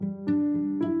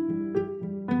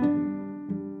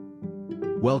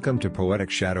Welcome to Poetic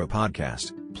Shadow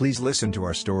Podcast. Please listen to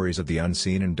our stories of the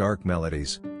unseen and dark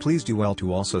melodies. Please do well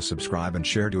to also subscribe and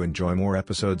share to enjoy more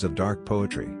episodes of dark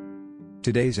poetry.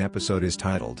 Today's episode is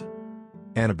titled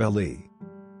Annabel Lee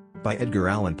by Edgar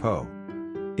Allan Poe.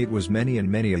 It was many and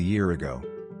many a year ago,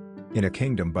 in a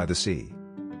kingdom by the sea,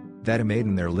 that a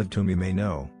maiden there lived whom you may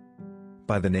know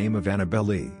by the name of Annabel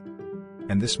Lee.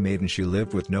 And this maiden she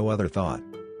lived with no other thought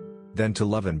than to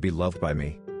love and be loved by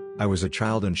me. I was a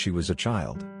child and she was a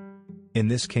child, in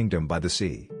this kingdom by the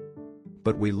sea.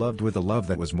 But we loved with a love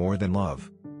that was more than love,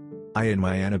 I and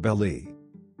my Annabel Lee,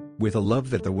 with a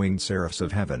love that the winged seraphs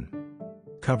of heaven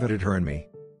coveted her and me.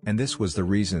 And this was the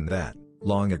reason that,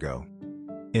 long ago,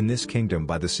 in this kingdom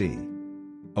by the sea,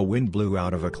 a wind blew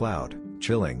out of a cloud,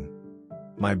 chilling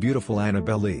my beautiful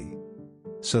Annabel Lee,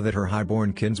 so that her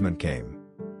high-born kinsman came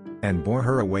and bore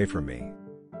her away from me,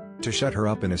 to shut her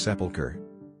up in a sepulchre.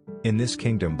 In this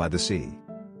kingdom by the sea,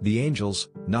 the angels,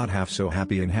 not half so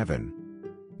happy in heaven,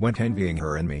 went envying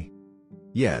her and me.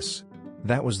 Yes,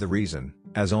 that was the reason,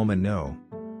 as all men know,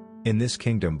 in this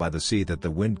kingdom by the sea, that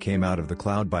the wind came out of the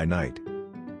cloud by night,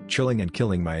 chilling and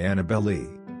killing my Annabel Lee.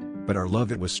 But our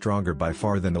love, it was stronger by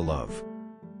far than the love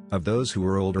of those who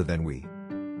were older than we,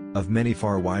 of many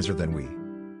far wiser than we.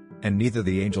 And neither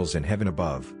the angels in heaven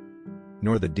above,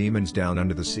 nor the demons down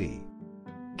under the sea,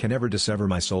 can ever dissever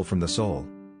my soul from the soul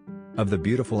of the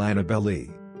beautiful Annabel Lee.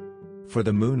 For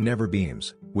the moon never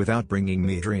beams without bringing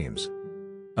me dreams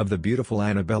of the beautiful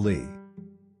Annabel Lee,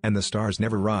 and the stars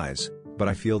never rise but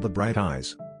I feel the bright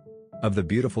eyes of the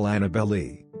beautiful Annabel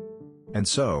Lee. And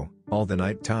so, all the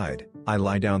night tide, I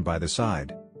lie down by the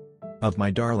side of my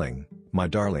darling, my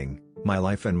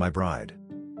life and my bride,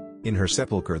 in her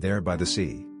sepulchre there by the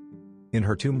sea, in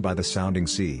her tomb by the sounding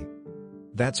sea.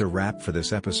 That's a wrap for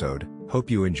this episode. Hope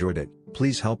you enjoyed it.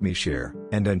 Please help me share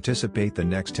and anticipate the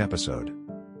next episode.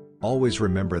 Always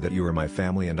remember that you are my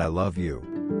family and I love you.